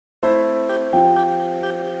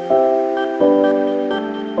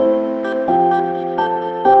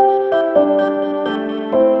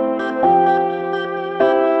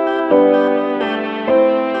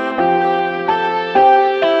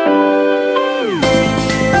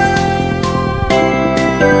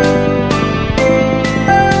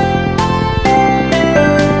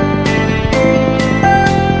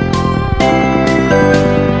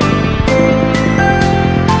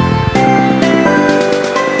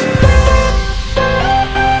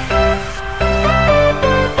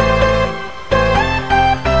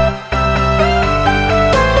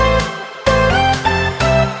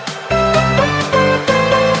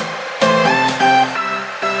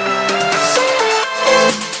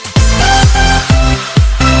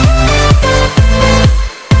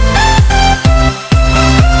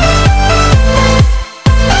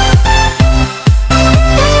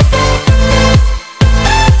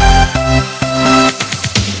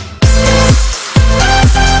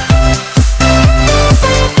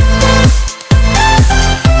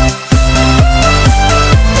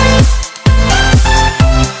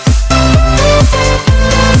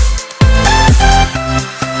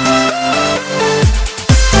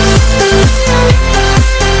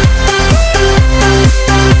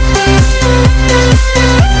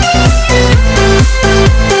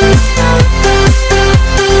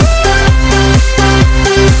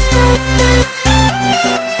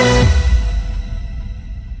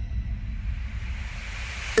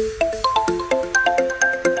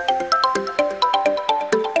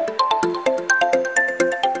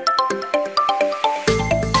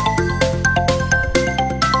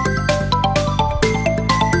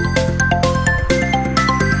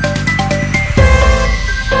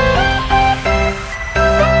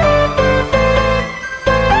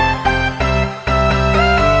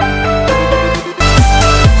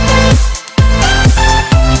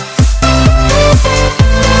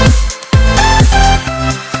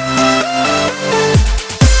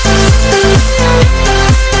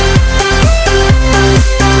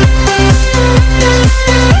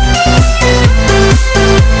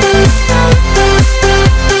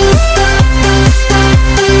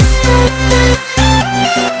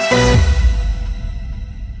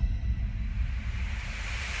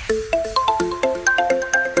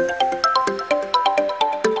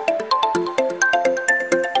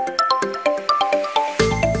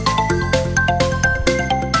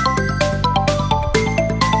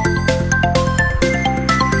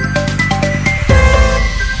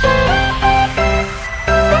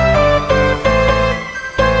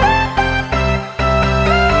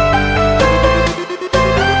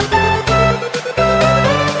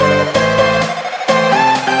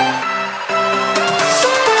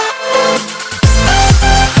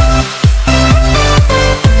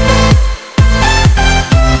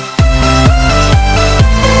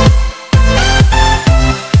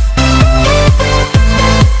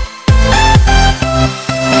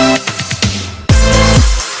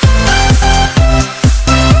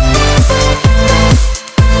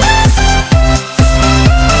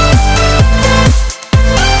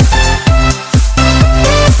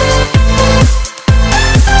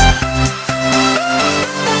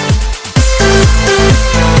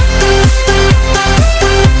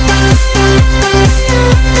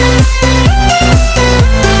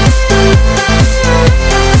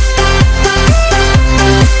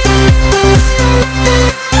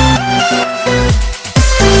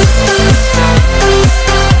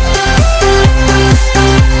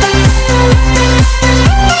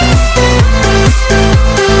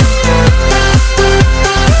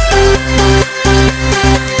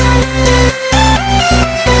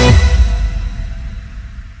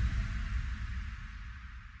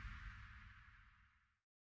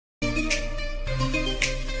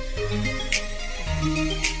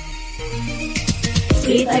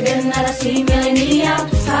Kita generasi milenial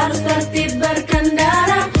harus tertib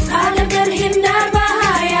berkendara agar terhindar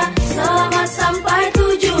bahaya. Selamat sampai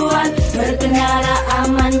tujuan, berkendara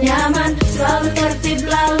aman nyaman, selalu tertib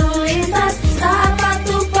lalu lintas, taat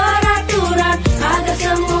patuh peraturan agar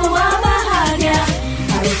semua bahagia.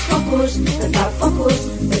 Harus fokus, tetap fokus,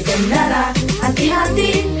 berkendara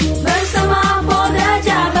hati-hati bersama Polda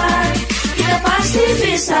Jabar. Kita pasti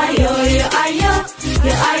bisa, yo yo ayo,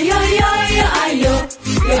 yo ayo yo yo ayo,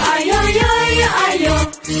 yo ayo yo yo ayo.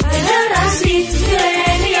 Generasi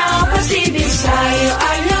milenial pasti bisa, yo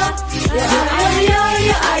ayo, yo ayo yo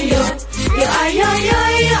yo ayo, yo ayo yo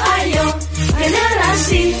yo ayo.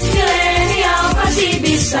 Generasi milenial pasti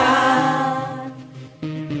bisa.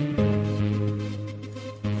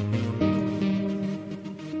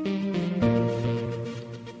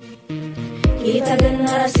 Kita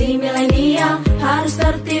generasi milenial harus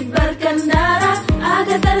tertib berkendara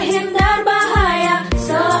agar terhindar bahaya.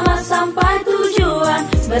 Selamat sampai tujuan,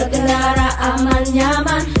 berkendara aman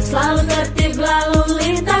nyaman, selalu tertib lalu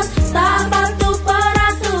lintas, taat patuh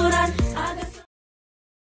peraturan agar...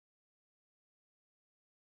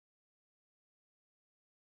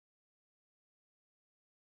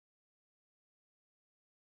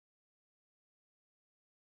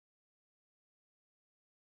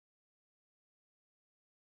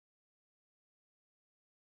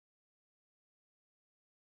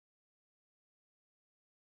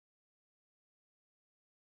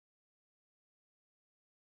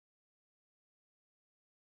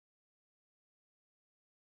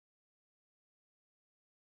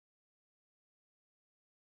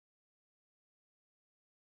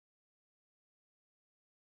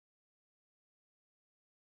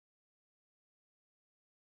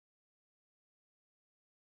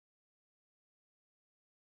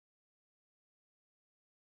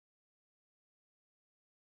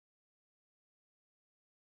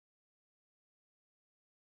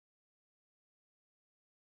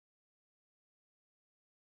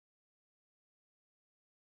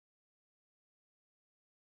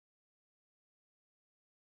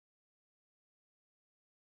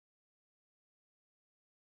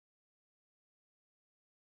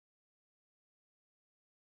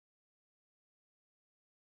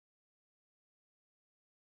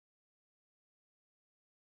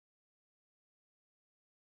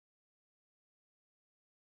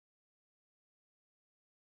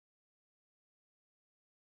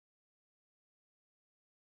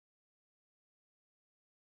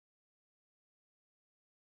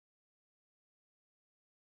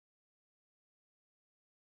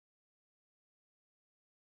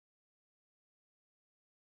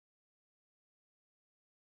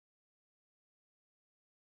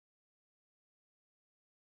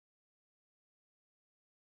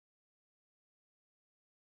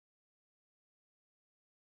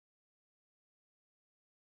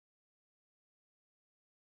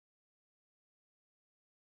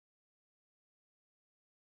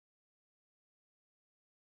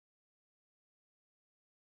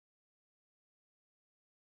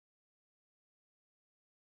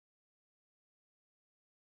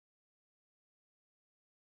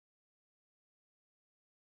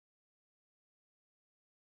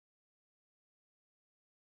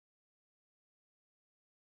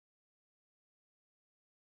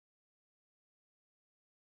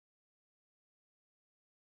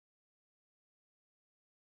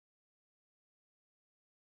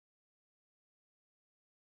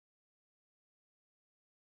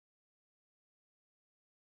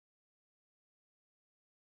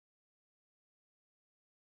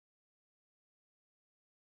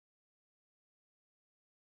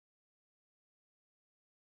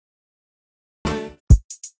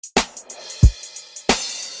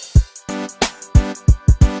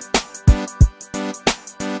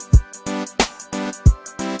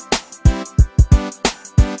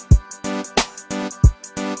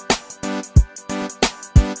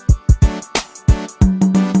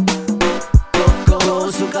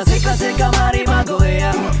 Seka-seka mari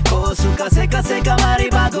bagoyang, kau suka seka-seka mari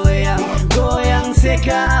bagoyang, goyang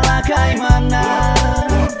seka ala Kaimana.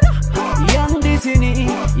 Yang di sini,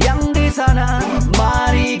 yang di sana,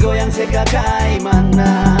 mari goyang seka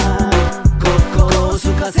Kaimana. Kau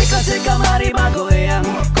suka seka-seka mari bagoyang,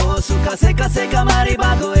 kau suka seka-seka mari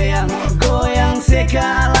bagoyang, goyang seka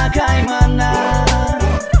ala Kaimana.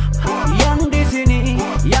 Yang di sini,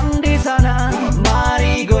 yang di sana,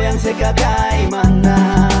 mari goyang seka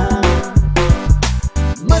Kaimana.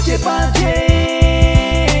 Pace-pace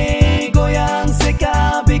goyang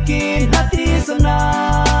seka bikin hati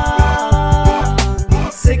senang.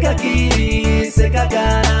 Seka kiri, seka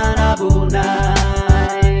kanan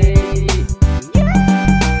abunai.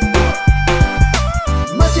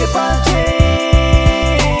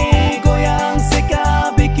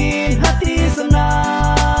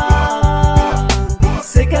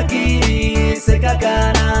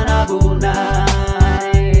 kanan abunai.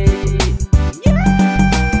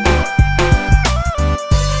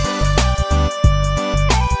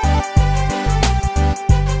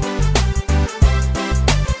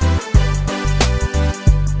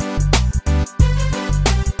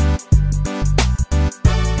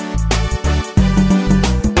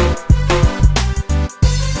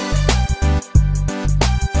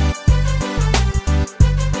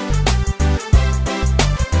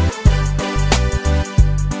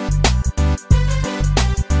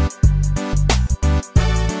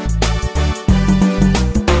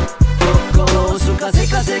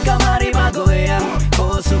 Seka mari bagoyang,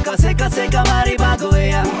 oh suka seka mari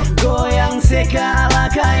bagoyang, goyang seka ala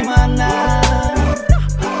Kaimana.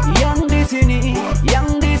 Yang di sini,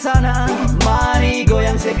 yang di sana, mari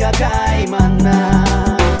goyang seka Kaimana.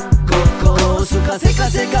 Kau suka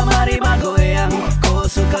seka mari bagoyang, kau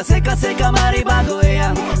suka seka mari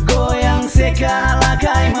bagoyang, goyang seka ala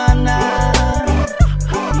Kaimana.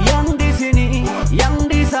 Yang di sini, yang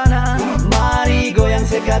di sana, mari goyang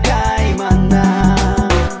seka Kaimana.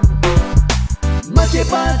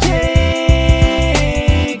 Pace-pace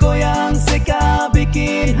goyang seka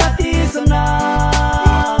bikin hati senang.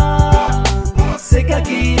 Seka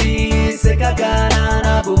kiri, seka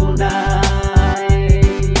kanan abunai.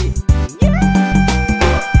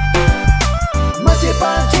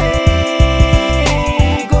 Pace-pace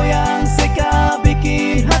goyang seka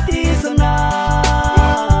bikin hati senang.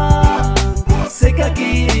 Seka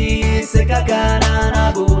kiri, seka kanan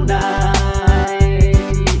abunai.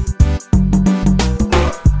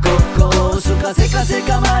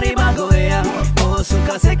 Seka mari bagoyang,